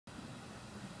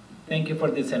Thank you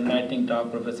for this enlightening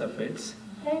talk, Professor Fitz.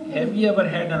 Thank you. Have you ever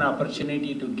had an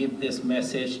opportunity to give this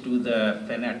message to the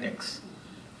fanatics?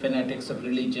 Fanatics of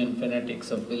religion,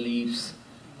 fanatics of beliefs,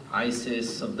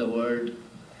 ISIS of the world?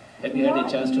 Have you had a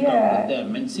chance to talk with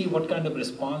them and see what kind of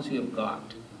response you have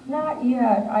got? Not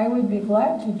yet. I would be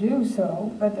glad to do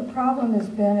so, but the problem has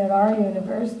been at our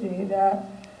university that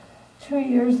 2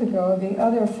 years ago the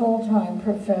other full-time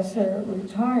professor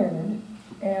retired,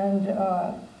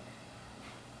 and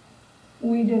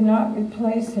we did not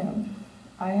replace him.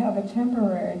 I have a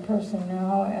temporary person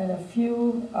now and a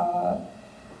few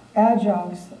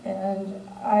adjuncts, and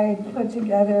I put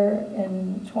together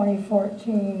in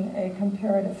 2014 a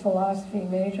comparative philosophy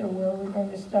major where we're going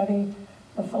to study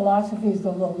the philosophies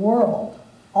of the world,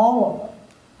 all of them,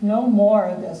 no more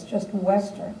of this, just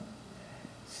Western.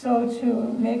 So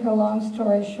to make a long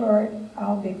story short,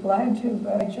 I'll be glad to,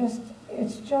 but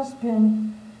it's just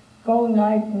been go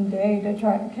night and day to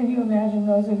try. Can you imagine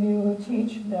those of you who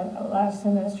teach that last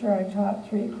semester I taught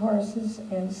 3 courses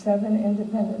in 7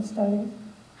 independent studies?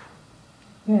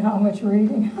 You know how much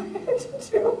reading I had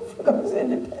to do for those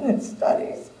independent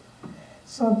studies?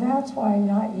 So that's why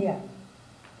not yet,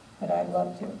 but I'd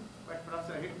love to. But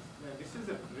Professor Hicks, this is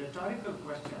a rhetorical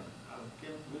question.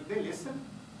 Will they listen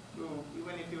to,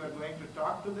 even if you are going to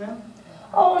talk to them?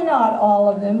 Oh, not all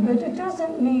of them, but it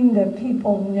doesn't mean that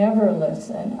people never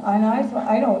listen. And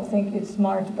I don't think it's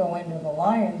smart to go into the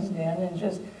lion's den and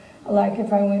just, like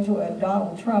if I went to a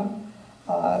Donald Trump,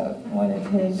 one of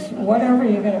his, whatever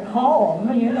you're going to call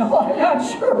him, you know, I'm not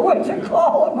sure what to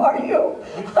call him, are you?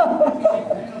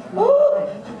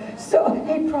 So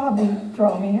he'd probably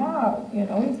throw me out. You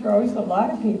know, he throws a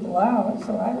lot of people out,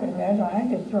 so I would imagine I'd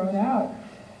get thrown out.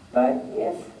 But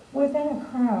if within a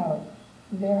crowd,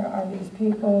 there are these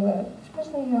people that,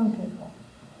 especially young people,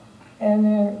 and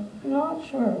they're not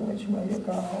sure which way to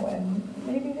go, and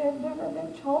maybe they've never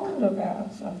been told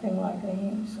about something like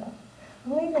ahimsa.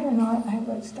 Believe it or not,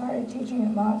 I started teaching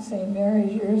at Mount St.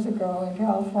 Mary's years ago in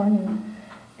California,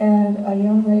 and a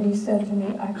young lady said to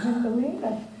me, I couldn't believe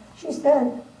it. She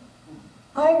said,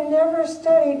 I've never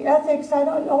studied ethics, I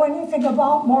don't know anything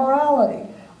about morality.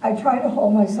 I try to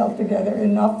hold myself together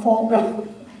and not fall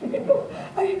down.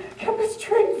 I kept a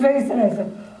straight face and I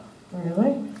said,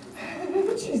 really?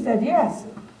 She said, yes.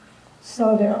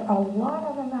 So there are a lot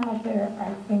of them out there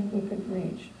I think we could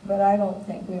reach, but I don't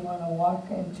think we want to walk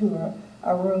into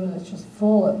a room that's just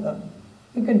full of them.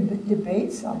 You can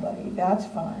debate somebody, that's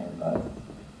fine, but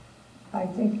I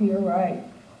think you're right.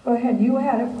 Go ahead, you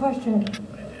had a question.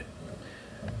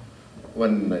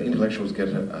 When intellectuals get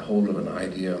a hold of an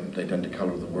idea, they tend to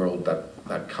color the world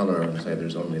that color and say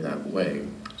there's only that way.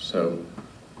 So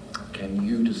can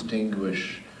you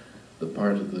distinguish the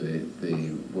part of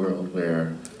the world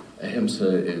where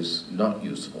ahimsa is not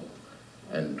useful,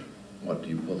 and what do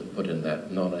you put in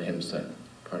that non-ahimsa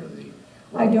part of the world?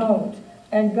 I don't.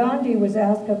 And Gandhi was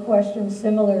asked a question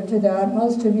similar to that.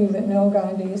 Most of you that know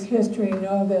Gandhi's history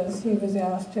know this. He was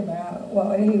asked about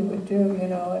what he would do, you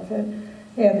know, if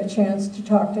he had a chance to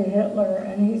talk to Hitler,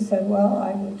 and he said, well,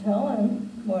 I would tell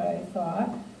him what I thought.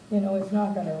 You know, it's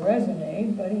not going to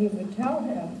resonate, but he would tell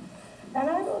him. And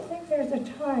I don't think there's a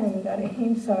time that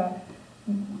ahimsa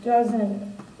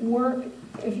doesn't work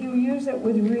if you use it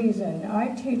with reason.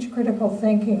 I teach critical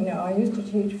thinking now. I used to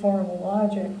teach formal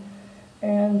logic.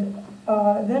 And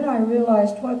then I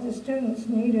realized what the students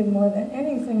needed more than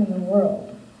anything in the world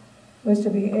was to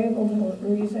be able to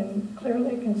reason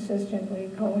clearly,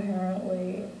 consistently,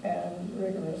 coherently, and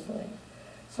rigorously.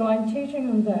 So I'm teaching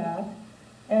them that,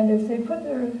 and if they put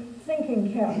their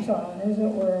thinking caps on, as it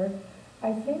were,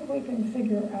 I think we can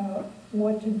figure out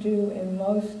what to do in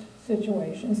most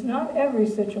situations. Not every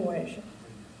situation.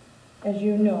 As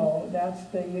you know, that's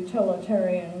the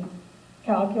utilitarian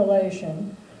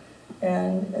calculation,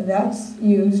 and that's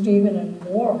used even in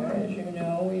war, as you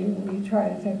know. We try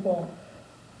to think, well,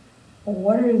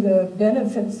 what are the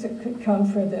benefits that could come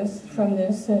from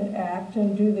this act,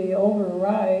 and do they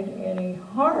override any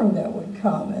harm that would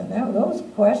come? And those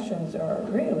questions are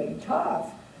really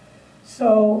tough.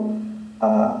 So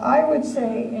I would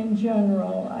say, in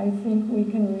general, I think we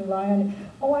can rely on it.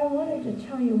 Oh, I wanted to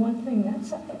tell you one thing.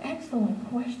 That's an excellent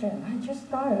question. I just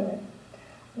thought of it.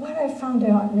 What I found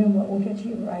out, and then we'll get to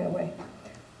you right away.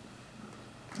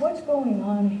 What's going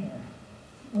on here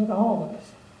with all of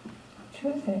us?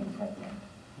 2 things, I think.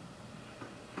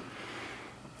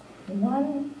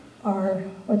 One are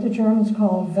what the Germans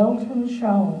call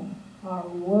Weltanschauung, our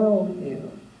worldview.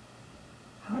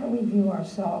 How do we view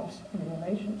ourselves in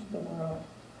relation to the world?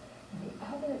 And the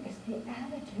other is the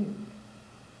attitude.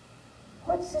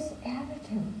 What's this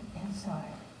attitude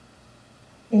inside?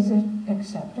 Is it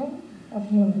accepting of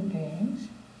human beings?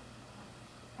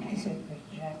 Is it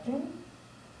rejecting?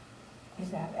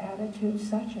 Is that attitude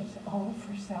such as all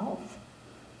for self?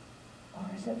 Or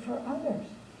is it for others?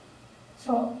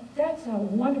 So that's a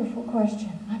wonderful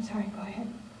question. I'm sorry, go ahead.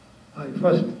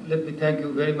 First, let me thank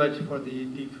you very much for the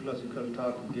deep philosophical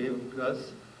talk you gave to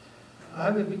us. I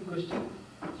have a big question.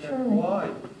 Sure. Why?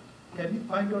 Can you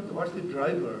find out what's the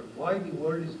driver? Why the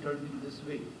world is turning this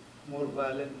way? More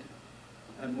violent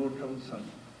and more troublesome.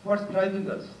 What's driving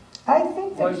us? I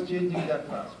think Why that is changing that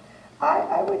fast?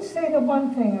 I would say the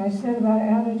one thing I said about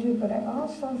attitude, but I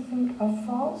also think a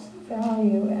false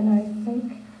value, and I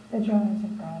think the Giants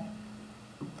have got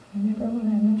it. Remember when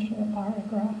I mentioned the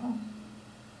paragraph?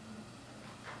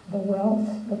 The wealth,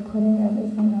 the putting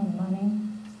everything on money,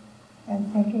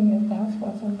 and thinking if that's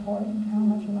what's important, how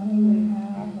much money we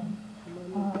have,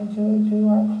 and do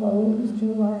our clothes,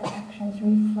 do our actions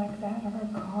reflect that,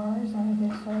 our cars, are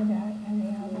this or that, and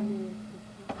the other.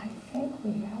 I think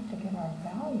we have to get our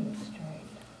values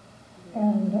straight.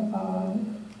 And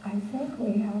I think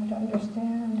we have to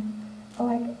understand,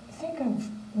 like, think of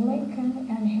Lincoln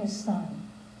and his son.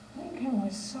 Lincoln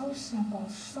was so simple,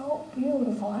 so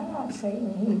beautiful. I'm not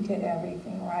saying he did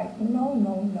everything right. No,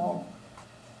 no, no.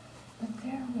 But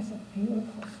there was a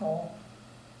beautiful soul.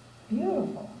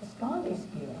 Beautiful. Gandhi's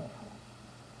beautiful.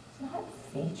 It's not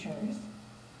features.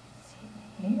 It's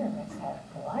here. It's that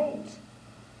light.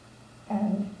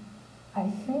 And I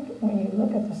think when you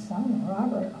look at the son,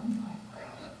 Robert, oh my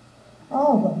God,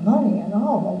 all the money and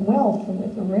all the wealth and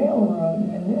with the railroad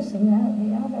and this and that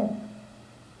and the other.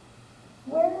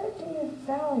 Where do your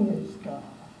values go?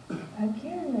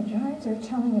 Again, the Giants are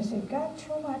telling us you've got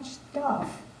too much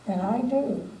stuff, and I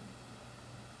do.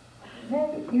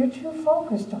 Then you're too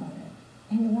focused on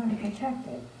it, and you want to protect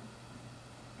it.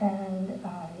 And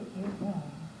you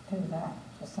do that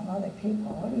to some other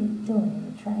people. What are you doing?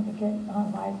 You're trying to get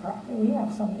on my property. We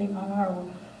have something on our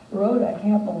road. I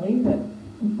can't believe it.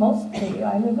 Mostly,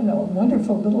 I live in a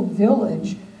wonderful little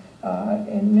village,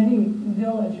 in many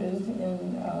villages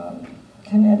in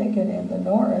Connecticut in the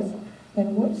north,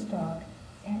 in Woodstock.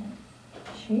 And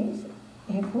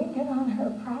if we get on her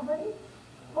property,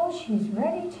 oh, she's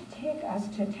ready to take us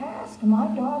to task. My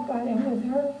dog got in with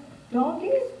her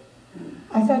donkeys.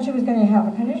 I thought she was going to have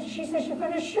a condition. She said she was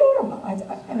going to shoot them.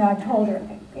 And I told her,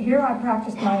 here I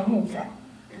practiced my ahimsa,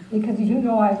 because you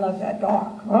know I love that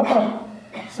dog.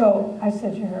 So I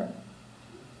said to her,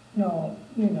 no,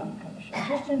 you're not going to shoot.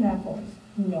 Just in that voice,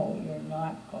 no, you're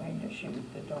not going to shoot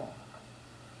the dog.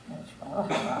 And she went,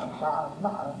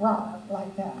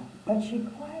 like that. But she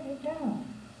quieted down.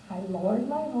 I lowered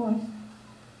my voice.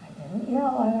 I didn't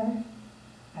yell at her.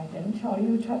 I didn't tell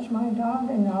you to touch my dog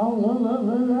and no, la, la,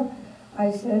 la, la.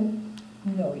 I said,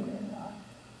 no, you're not.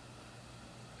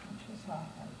 And she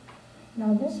softened.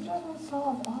 Now, this doesn't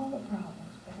solve all the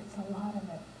problems, but it's a lot of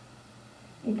it.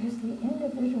 Because the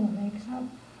individuals make up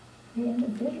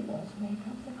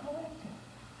the collective.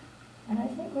 And I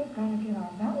think we've got to get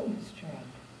our values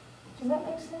straight. Does that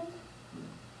make sense?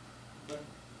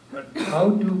 But how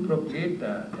to propagate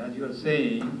that? As you are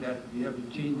saying, that we have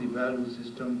to change the value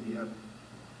system, we have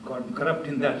got corrupt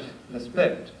in that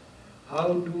respect. How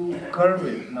to curve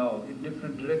it now in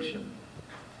different direction?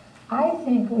 I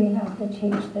think we have to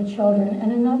teach the children.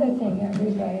 And another thing,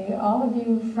 everybody, all of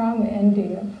you from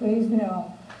India, please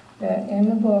know that in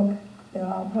the book that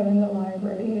I'll put in the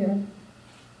library here,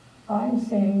 I'm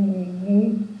saying we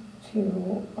need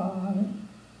to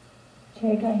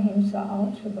take ahimsa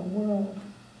out to the world.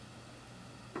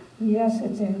 Yes,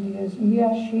 it's India's.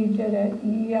 Yes, she did it.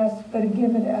 Yes, but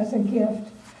give it as a gift.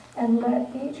 And let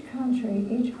each country,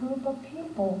 each group of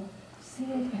people see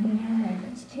it in their way.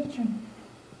 It's teaching.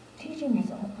 Teaching is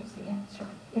always the answer,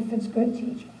 if it's good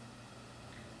teaching.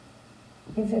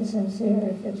 If it's sincere,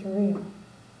 if it's real.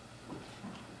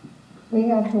 We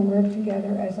have to work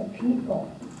together as a people,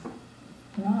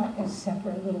 not as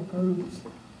separate little groups.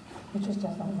 It just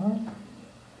doesn't work.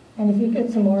 And if you get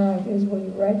some more ideas, will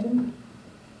you write them?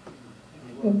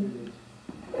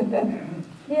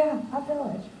 Yeah, a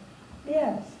village.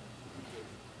 Yes.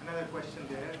 Another question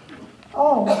there.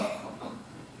 Oh,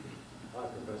 Hi,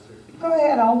 Professor. go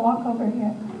ahead, I'll walk over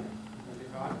here.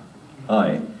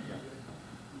 Hi.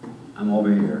 I'm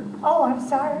over here. Oh, I'm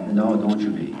sorry. No, don't you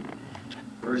be.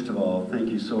 First of all, thank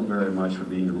you so very much for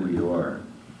being who you are.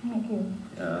 Thank you.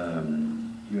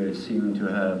 You seem to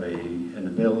have an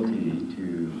ability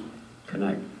to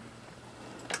connect.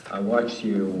 I watched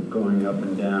you going up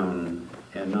and down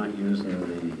and not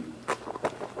using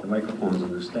the microphones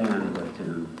on the stand, but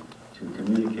to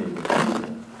communicate with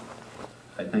people.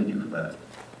 I thank you for that.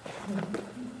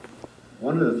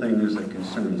 One of the things that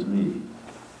concerns me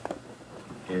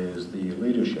is the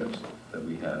leaderships that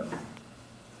we have.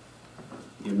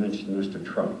 You mentioned Mr.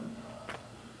 Trump.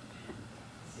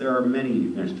 There are many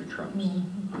Mr. Trumps,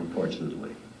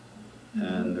 unfortunately.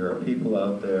 And there are people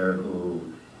out there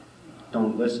who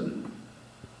don't listen.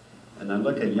 And I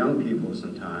look at young people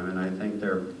sometimes, and I think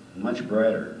they're much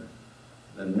brighter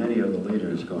than many of the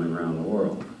leaders going around the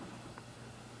world.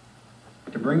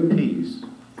 To bring peace,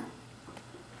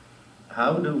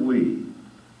 how do we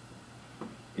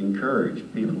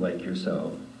encourage people like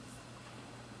yourself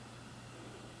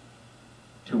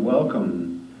to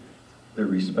welcome the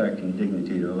respect and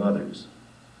dignity of others,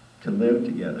 to live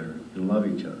together and love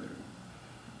each other?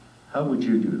 How would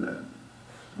you do that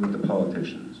with the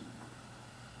politicians?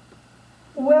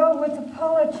 Well, with the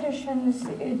politicians,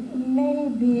 it may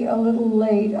be a little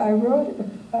late. I wrote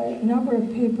a number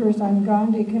of papers on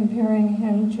Gandhi, comparing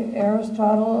him to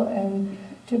Aristotle and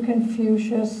to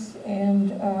Confucius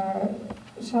and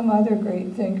some other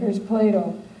great thinkers,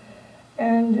 Plato.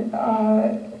 And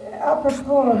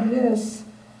apropos of this,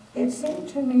 it seemed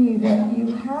to me that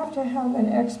you have to have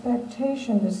an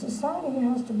expectation. The society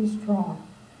has to be strong.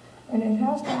 And it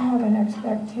has to have an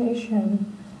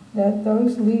expectation that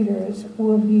those leaders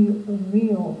will be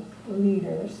real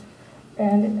leaders.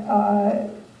 And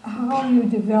how you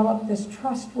develop this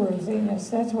trustworthiness,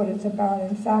 that's what it's about.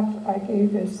 In fact, I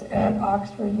gave this at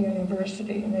Oxford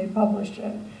University, and they published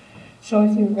it. So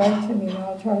if you write to me,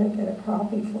 I'll try to get a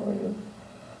copy for you.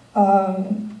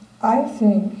 I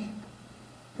think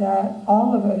that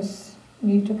all of us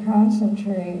need to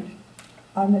concentrate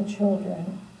on the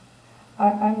children.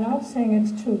 I'm not saying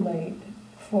it's too late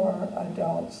for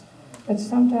adults, but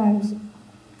sometimes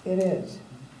it is.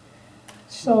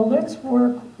 So let's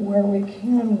work where we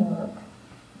can work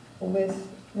with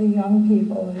the young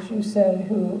people, as you said,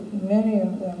 who many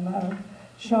of them are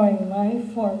showing. My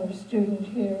former student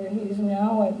here, he's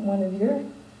now at one of your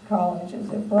colleges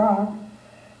at Brock,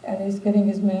 and he's getting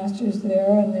his master's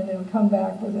there, and then he'll come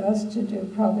back with us to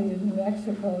do, probably in New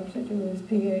Mexico, to do his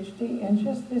PhD, and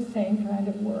just the same kind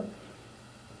of work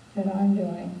that I'm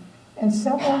doing. And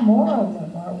several more of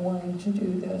them are wanting to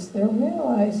do this. They're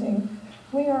realizing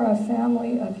we are a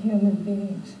family of human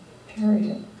beings,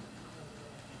 period.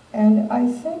 And I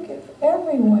think if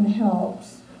everyone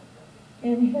helps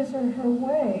in his or her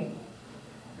way,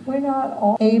 we're not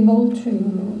all able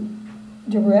to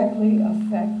directly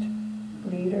affect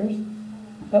leaders,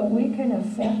 but we can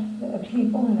affect the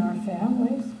people in our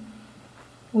families.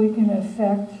 We can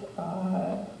affect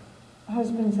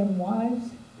husbands and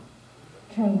wives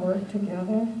can work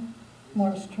together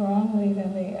more strongly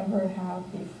than they ever have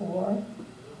before.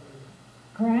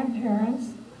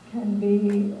 Grandparents can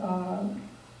be,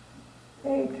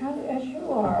 they kind of, as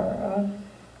you are, a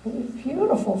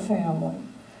beautiful family.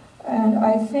 And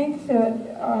I think that,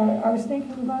 I was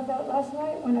thinking about that last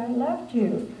night when I left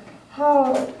you,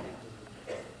 how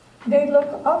they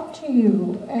look up to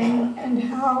you and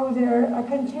how they're a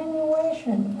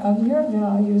continuation of your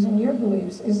values and your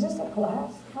beliefs. Is this a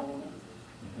class coming in?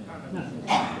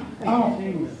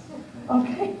 Oh,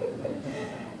 okay.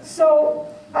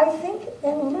 So I think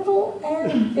in little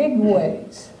and big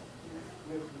ways.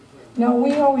 Now,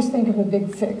 we always think of a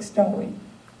big fix, don't we?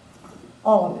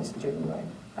 All of us do, right?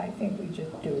 I think we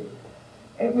just do.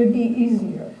 It would be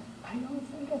easier. I don't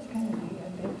think it's going to be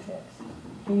a big fix.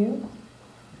 Do you?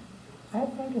 I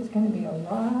think it's going to be a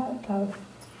lot of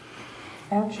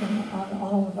action on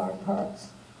all of our parts.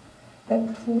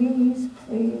 But please,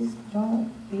 please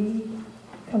don't be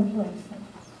complacent.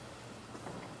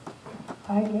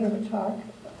 I gave a talk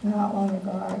not long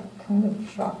ago. I kind of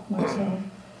shocked myself.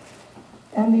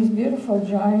 And these beautiful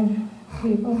giant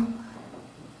people.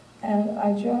 And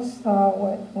I just saw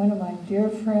what one of my dear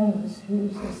friends,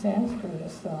 who's a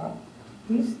Sanskritist, thought.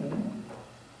 He's seen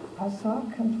it. I saw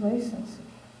complacency.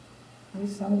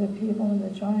 These some of the people and the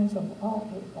giants of all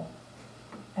people.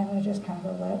 And I just kind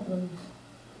of let loose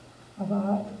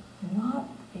about not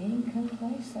being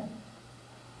complacent.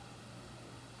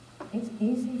 It's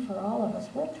easy for all of us.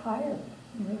 We're tired.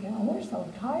 We're so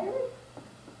tired.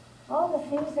 All the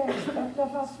things they expect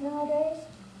of us nowadays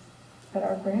that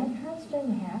our grandparents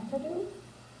didn't have to do.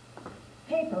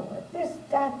 Paperwork, this,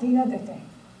 that, the other thing.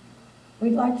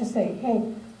 We'd like to say,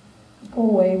 hey, go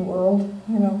away, world,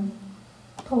 you know.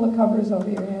 Pull the covers over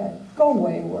your head. Go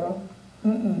away, world.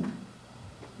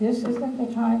 This isn't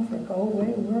the time for go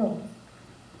away, world.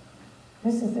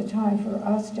 This is the time for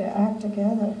us to act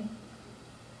together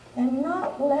and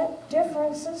not let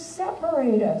differences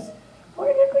separate us.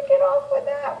 Where did we get off with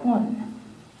that one?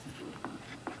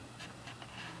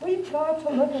 We've got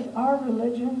to look at our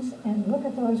religions and look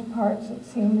at those parts that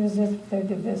seem as if they're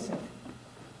divisive.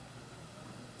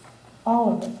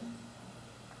 All of it.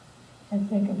 And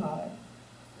think about it.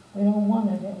 We don't want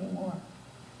it anymore.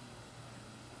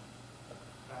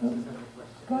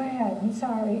 Go ahead, I'm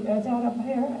sorry. Is that up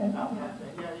here?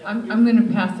 I'm going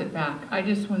to pass it back. I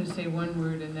just want to say one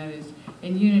word, and that is,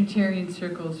 in Unitarian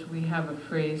circles, we have a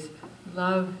phrase,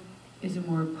 love is a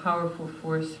more powerful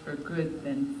force for good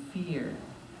than fear.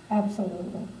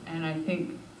 Absolutely. And I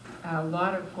think a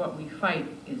lot of what we fight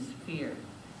is fear.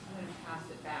 I'm going to pass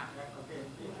it back. Okay,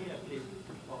 here, please.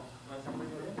 Oh,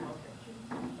 somebody over there? Okay.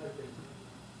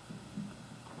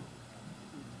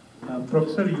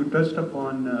 Professor, you touched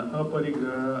upon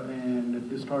aparigraha and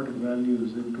distorted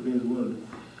values in today's world.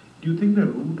 Do you think the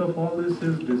root of all this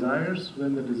is desires?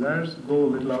 When the desires go a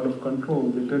little out of control,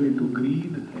 they turn into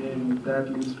greed, and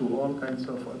that leads to all kinds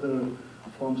of other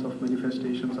forms of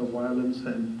manifestations of violence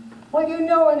and... Well, you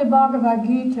know, in the Bhagavad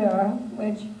Gita,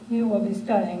 which you will be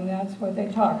studying, that's what they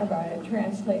talk about. It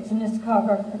translates, and it's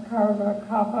karva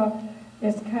kappa.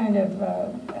 It's kind of,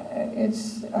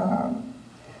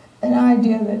 an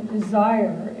idea that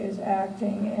desire is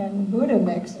acting, and Buddha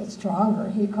makes it stronger.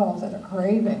 He calls it a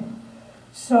craving.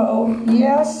 So,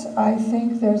 yes, I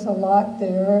think there's a lot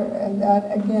there, and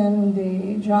that, again,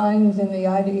 the Jains and the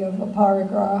idea of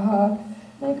aparigraha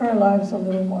make our lives a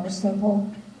little more simple.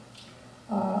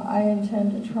 I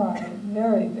intend to try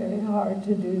very, very hard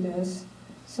to do this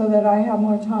so that I have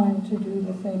more time to do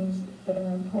the things that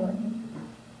are important.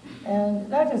 And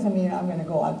that doesn't mean I'm going to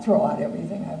go out, throw out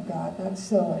everything I've got. That's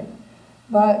silly.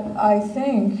 But I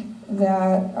think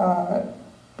that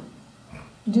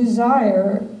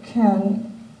desire can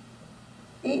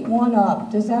eat one up.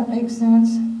 Does that make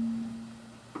sense?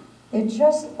 It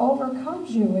just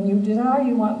overcomes you. When you desire,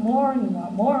 you want more, and you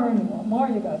want more, and you want more.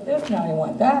 You got this, now you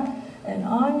want that, and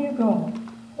on you go.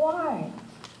 Why?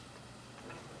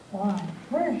 Why?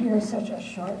 We're here such a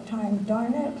short time,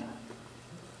 darn it.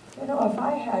 You know, if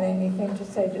I had anything to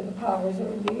say to the powers that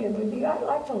would be, I'd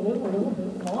like to live a little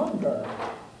bit longer.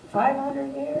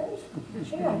 500 years?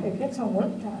 Gee, I could get some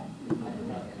work time.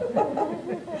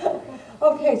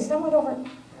 Okay, someone over.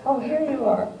 Oh, here you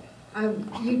are.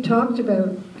 You talked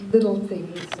about little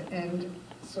things, and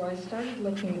so I started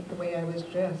looking at the way I was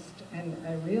dressed, and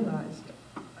I realized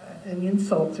an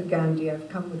insult to Gandhi. I've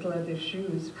come with leather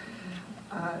shoes.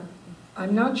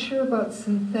 I'm not sure about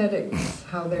synthetics,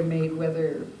 how they're made,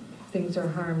 whether things are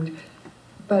harmed,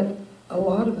 but a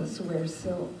lot of us wear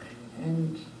silk,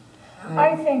 and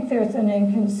I think there's an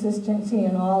inconsistency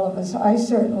in all of us. I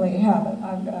certainly haven't.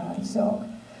 I've got on silk.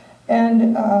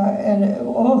 And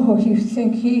oh, you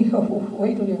think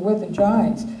wait till you're with the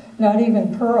giants, not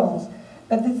even pearls.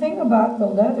 But the thing about the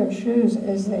leather shoes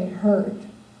is they hurt.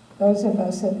 Those of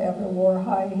us that ever wore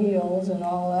high heels and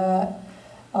all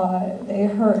that, they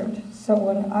hurt. So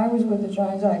when I was with the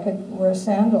giants, I could wear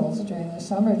sandals during the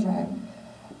summertime.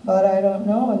 But I don't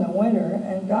know in the winter,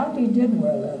 and Gandhi did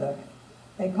wear leather.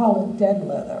 They call it dead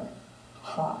leather.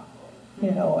 Ha.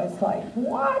 You know, it's like,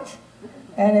 what?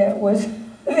 And it was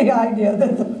the idea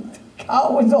that the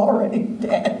cow was already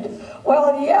dead.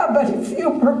 Well, yeah, but if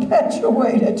you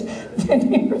perpetuate it,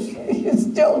 then you're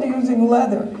still using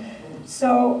leather.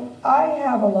 So I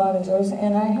have a lot of those,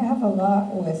 and I have a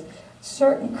lot with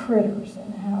certain critters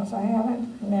in the house. I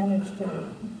haven't managed to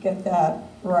get that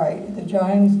right. The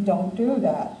giants don't do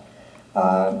that.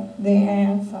 The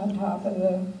ants on top of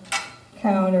the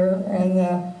counter, and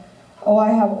I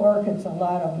have orchids, a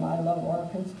lot of them. I love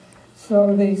orchids.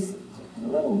 So these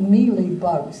little mealy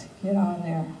bugs get on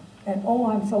there. And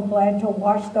I'm so glad to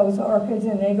wash those orchids,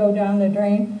 and they go down the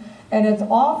drain. And it's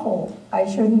awful. I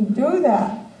shouldn't do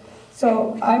that.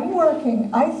 So I'm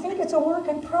working. I think it's a work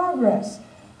in progress.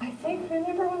 I think,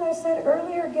 remember when I said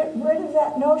earlier, get rid of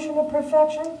that notion of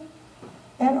perfection?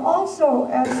 And also,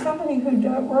 as somebody who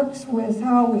works with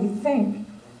how we think,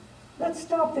 let's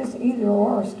stop this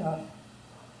either-or stuff.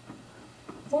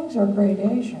 Things are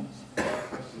gradations.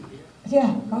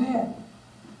 Yeah, go ahead.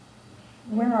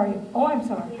 Where are you? Oh, I'm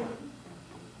sorry.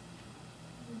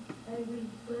 I will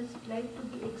first like to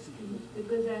be excused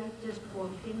because I have just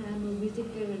walked in. I'm a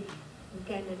visitor in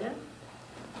Canada,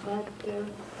 but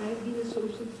I've been a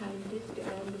social scientist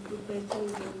and a professor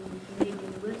in Indian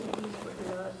universities for the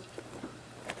last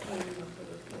 10 number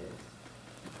of years.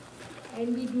 And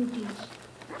we do teach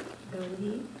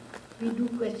Gandhi. We do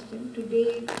question.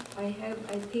 Today I have,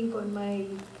 I think on my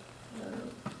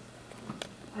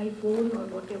iPhone or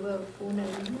whatever phone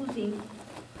I'm using,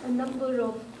 a number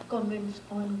of comments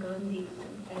on Gandhi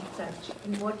and such,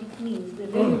 and what it means, the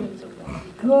relevance of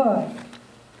Gandhi. Good.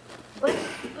 But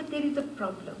there is a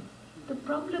problem. The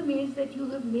problem is that you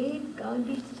have made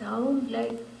Gandhi sound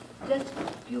like just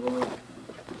a pure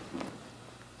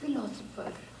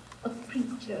philosopher, a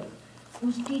preacher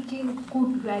who's teaching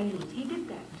good values. He did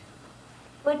that.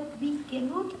 But we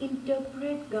cannot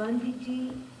interpret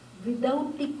Gandhiji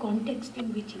without the context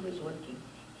in which he was working.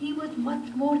 He was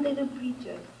much more than a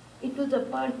preacher. It was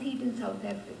apartheid in South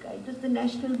Africa. It was the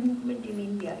national movement in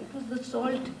India. It was the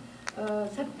salt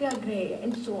satyagraha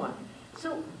and so on.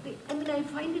 So, I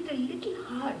find it a little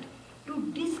hard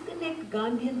to disconnect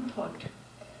Gandhian thought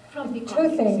from the context.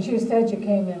 Two things. You said you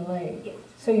came in late, Yes.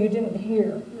 so you didn't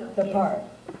hear the part.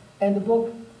 And the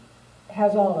book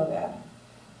has all of that.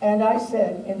 And I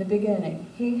said in the beginning,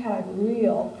 he had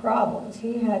real problems.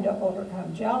 He had to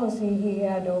overcome jealousy. He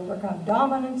had to overcome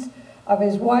dominance of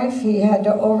his wife. He had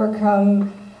to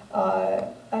overcome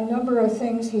a number of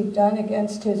things he'd done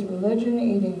against his religion,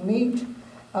 eating meat,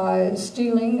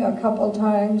 stealing a couple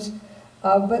times.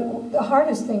 But the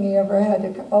hardest thing he ever had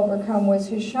to overcome was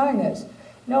his shyness.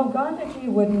 No, Gandhiji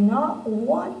would not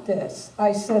want this.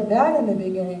 I said that in the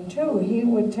beginning too. He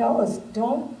would tell us,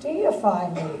 don't deify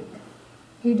me.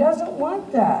 He doesn't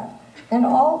want that. And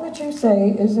all that you say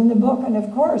is in the book, and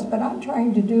of course, but I'm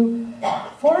trying to do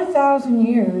 4,000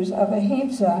 years of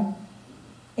ahimsa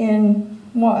in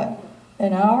what,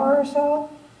 an hour or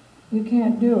so? You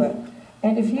can't do it.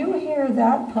 And if you hear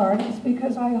that part, it's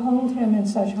because I hold him in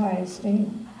such high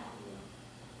esteem.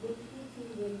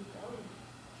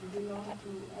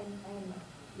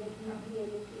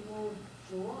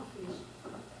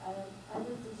 I was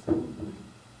a student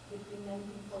between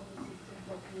 1946 and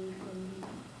 48 when the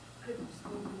Fitz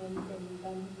movement and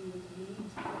Gandhi was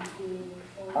released.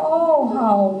 Oh,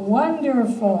 how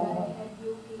wonderful.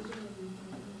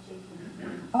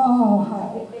 Oh,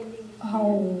 how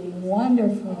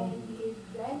wonderful. And his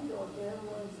granddaughter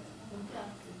was in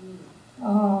class with me.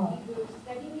 Oh. He was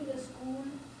studying in a school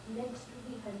next to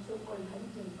the so-called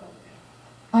Huntington College.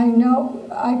 I know,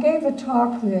 I gave a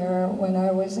talk there when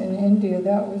I was in India.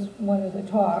 That was one of the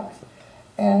talks.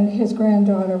 And his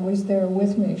granddaughter was there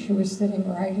with me. She was sitting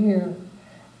right here.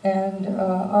 And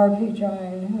R.P.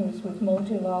 Jain, who's with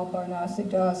Motilal Barnasi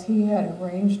Das, he had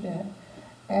arranged it.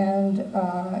 And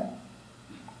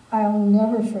I'll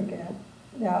never forget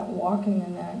that walking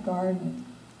in that garden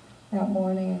that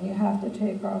morning, and you have to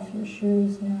take off your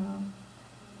shoes now.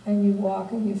 And you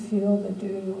walk and you feel the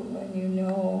dew and you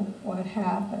know what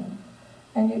happened.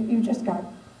 And you just got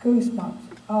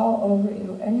goosebumps all over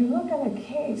you. And you look at a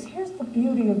case. Here's the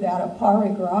beauty of that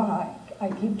aparigraha I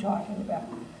keep talking about.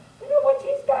 You know what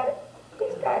he's got?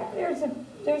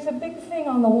 There's a big thing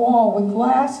on the wall with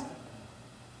glass.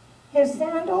 His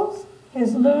sandals,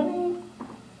 his luni,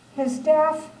 his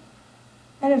staff,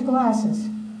 and his glasses.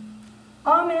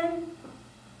 Amen.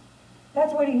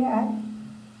 That's what he had.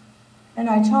 And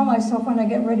I tell myself when I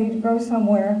get ready to go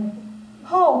somewhere,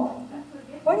 Hope,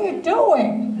 what are you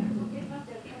doing?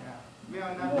 May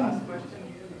I not last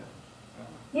question?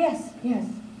 Yes, yes.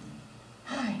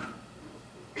 Hi.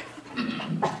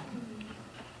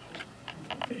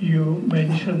 You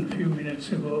mentioned a few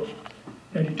minutes ago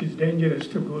that it is dangerous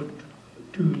to go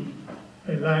to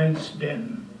a lion's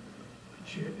den,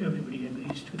 which everybody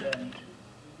agrees to that.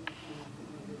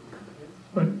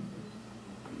 But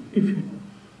if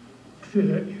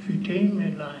you tame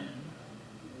a lion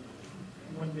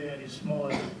when they are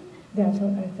small, That's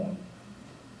what I think.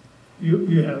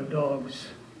 you have dogs.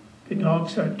 The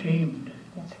dogs are tamed.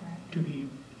 That's right.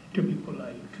 To be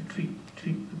polite, to treat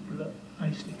people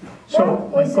nicely. So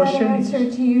So my that question answer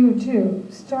is. to you too.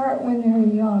 Start when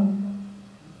they're young.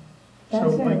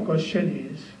 That's So my it.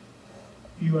 question is,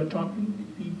 you are talking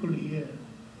to people here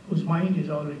whose mind is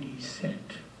already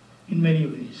set in many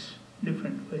ways,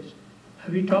 different ways.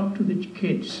 Have you talked to the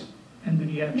kids and the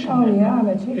reaction? Oh yeah, I'm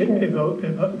a teacher.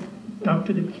 Talk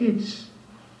to the kids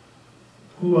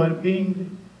who are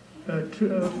being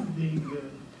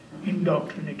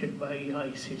indoctrinated by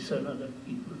ISIS and other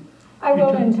people. I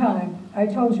will in time. I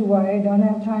told you why I don't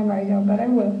have time right now, but I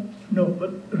will. No,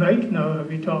 but right now,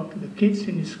 have you talked to the kids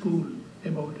in school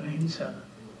about ahimsa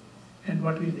and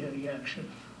what is their reaction?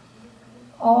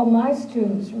 All my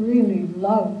students really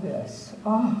love this.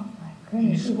 Oh my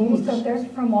goodness. They're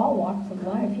from all walks of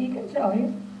life. He can tell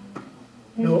you.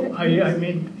 No, I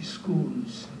meant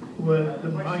schools where the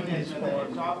mind is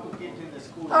formed. Talk to kids in the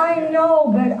school. I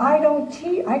know, but I don't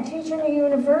teach. I teach in a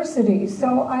university,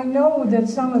 so I know that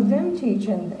some of them teach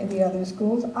in the other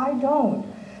schools. I don't.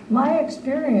 My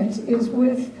experience is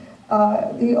with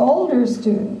the older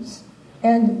students,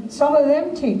 and some of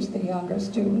them teach the younger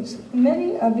students.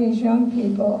 Many of these young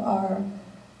people are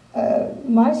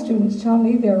My students tell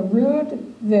me they're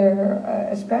rude, they're,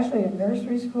 especially in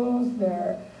nursery schools,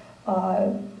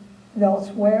 they'll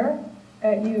swear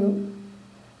at you,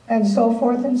 and so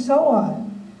forth and so on.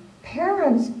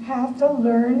 Parents have to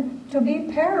learn to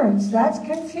be parents. That's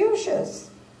Confucius.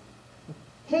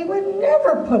 He would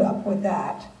never put up with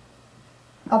that.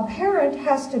 A parent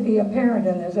has to be a parent,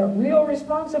 and there's a real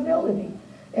responsibility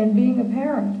in being a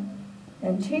parent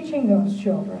and teaching those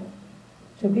children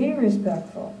to be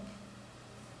respectful.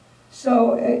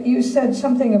 So you said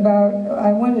something about,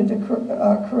 I wanted to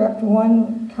correct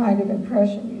one kind of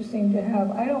impression you seem to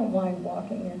have. I don't mind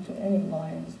walking into any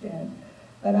lion's den,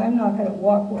 but I'm not going to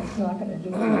walk where it's not going to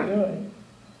do any good.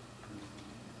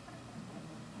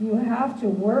 You have to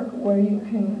work where you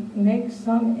can make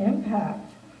some impact.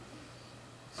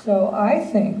 So I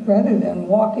think rather than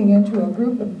walking into a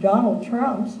group of Donald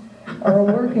Trumps or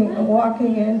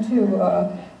walking into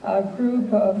a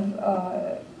group of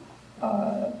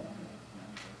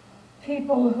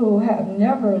people who have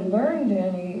never learned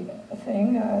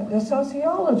anything, the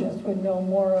sociologist would know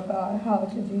more about how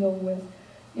to deal with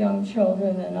young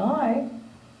children than I,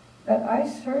 but I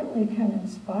certainly can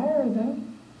inspire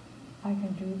them. I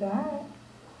can do that.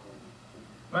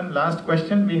 One last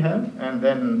question we have, and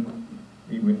then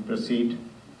we will proceed.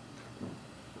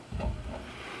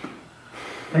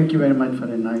 Thank you very much for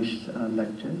a nice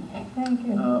lecture. Thank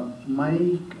you.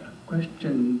 My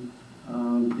question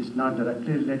is not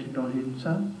directly related to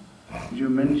ahimsa. You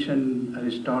mentioned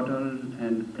Aristotle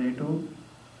and Plato,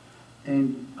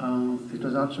 and it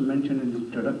was also mentioned in the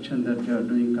introduction that you are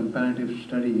doing comparative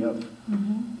study of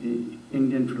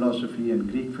Indian philosophy and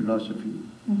Greek philosophy.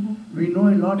 We know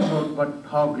a lot about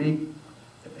how Greeks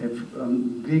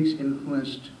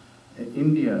influenced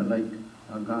India, like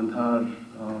Gandhar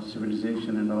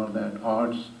civilization and all that,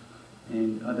 arts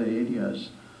and other areas.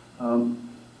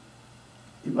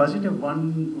 Was it a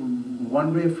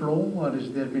one-way flow, or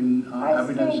has there been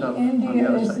evidence of I think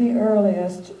India is the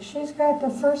earliest. She's got the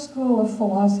first school of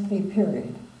philosophy,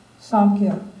 period,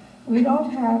 Samkhya. We don't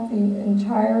have the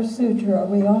entire sutra,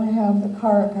 we only have the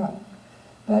Karaka,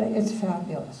 but it's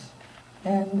fabulous.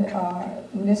 And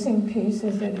missing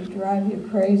pieces that would drive you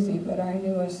crazy, but I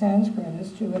knew a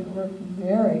Sanskritist who had worked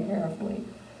very carefully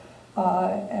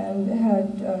and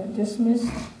had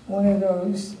dismissed one of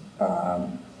those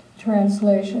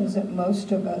translations that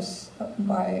most of us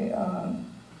by,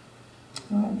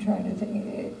 I'm trying to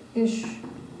think,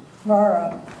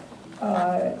 Ishvara,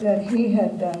 that he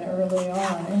had done early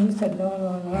on. And he said,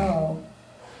 no.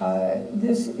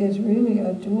 This is really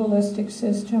a dualistic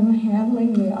system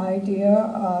handling the idea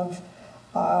of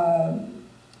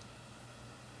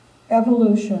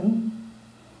evolution,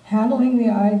 handling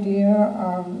the idea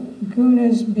of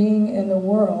gunas being in the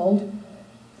world,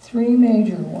 three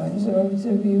major ones, those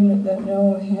of you that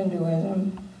know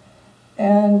Hinduism,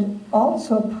 and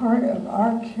also part of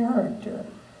our character.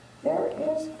 There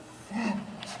is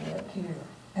fabulous work here,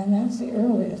 and that's the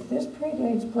earliest. This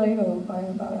predates Plato by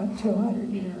about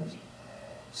 200 years.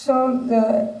 So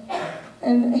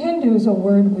and Hindu is a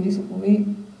word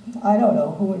I don't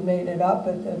know who had made it up,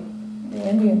 but the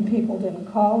Indian people didn't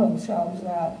call themselves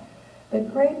that.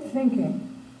 But great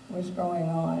thinking was going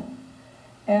on.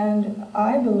 And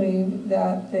I believe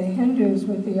that the Hindus,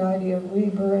 with the idea of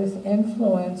rebirth,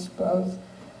 influenced both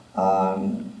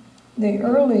the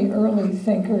early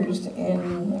thinkers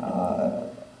in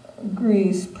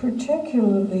Greece,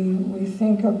 particularly we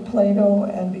think of Plato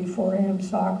and before him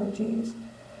Socrates.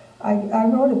 I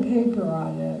wrote a paper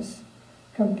on this,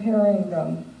 comparing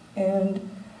them, and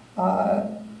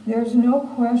there's no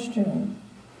question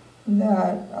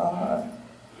that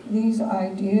these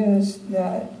ideas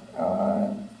that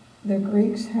the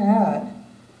Greeks had,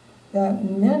 that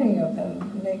many of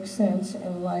them make sense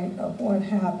in light of what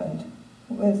happened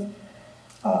with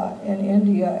in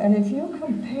India. And if you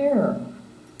compare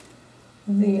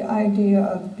the idea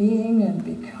of being and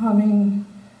becoming,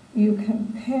 you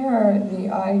compare the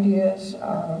ideas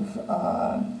of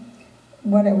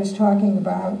what I was talking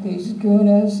about, these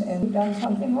gunas, and he'd done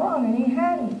something wrong, and he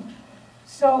hadn't.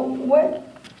 So what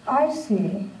I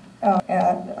see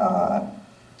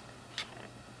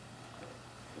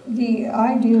the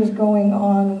ideas going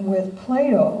on with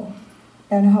Plato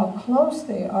and how close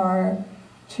they are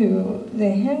to the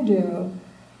Hindu,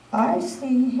 I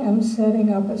see him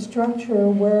setting up a structure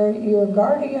where your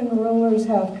guardian rulers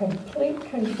have complete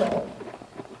control.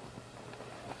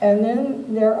 And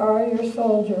then there are your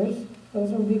soldiers,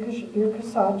 those will be your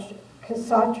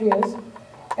Kshatriyas,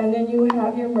 and then you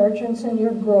have your merchants and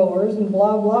your growers and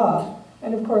blah, blah.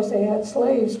 And of course they had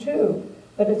slaves too,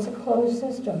 but it's a closed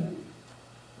system.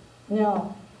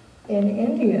 Now, In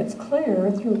India, it's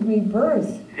clear through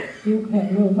rebirth you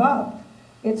can move up.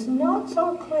 It's not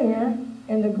so clear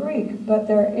in the Greek, but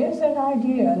there is an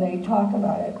idea, and they talk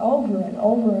about it over and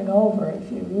over and over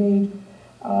if you read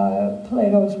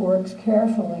Plato's works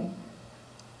carefully,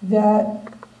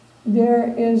 that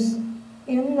there is,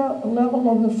 in the level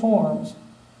of the forms,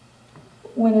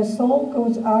 when a soul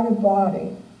goes out of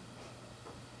body,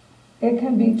 it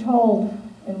can be told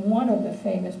in one of the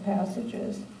famous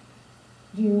passages,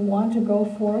 do you want to go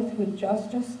forth with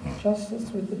justice?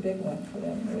 Justice with the big one for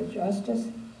them, with justice.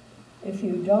 If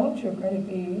you don't, you're going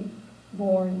to be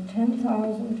born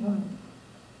 10,000 times.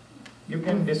 You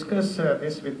can discuss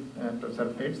this with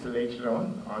Professor Fitz later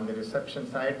on the reception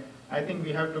side. I think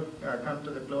we have to come to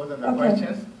the close of the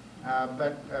questions.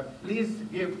 But please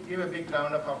give a big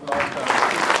round of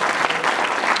applause.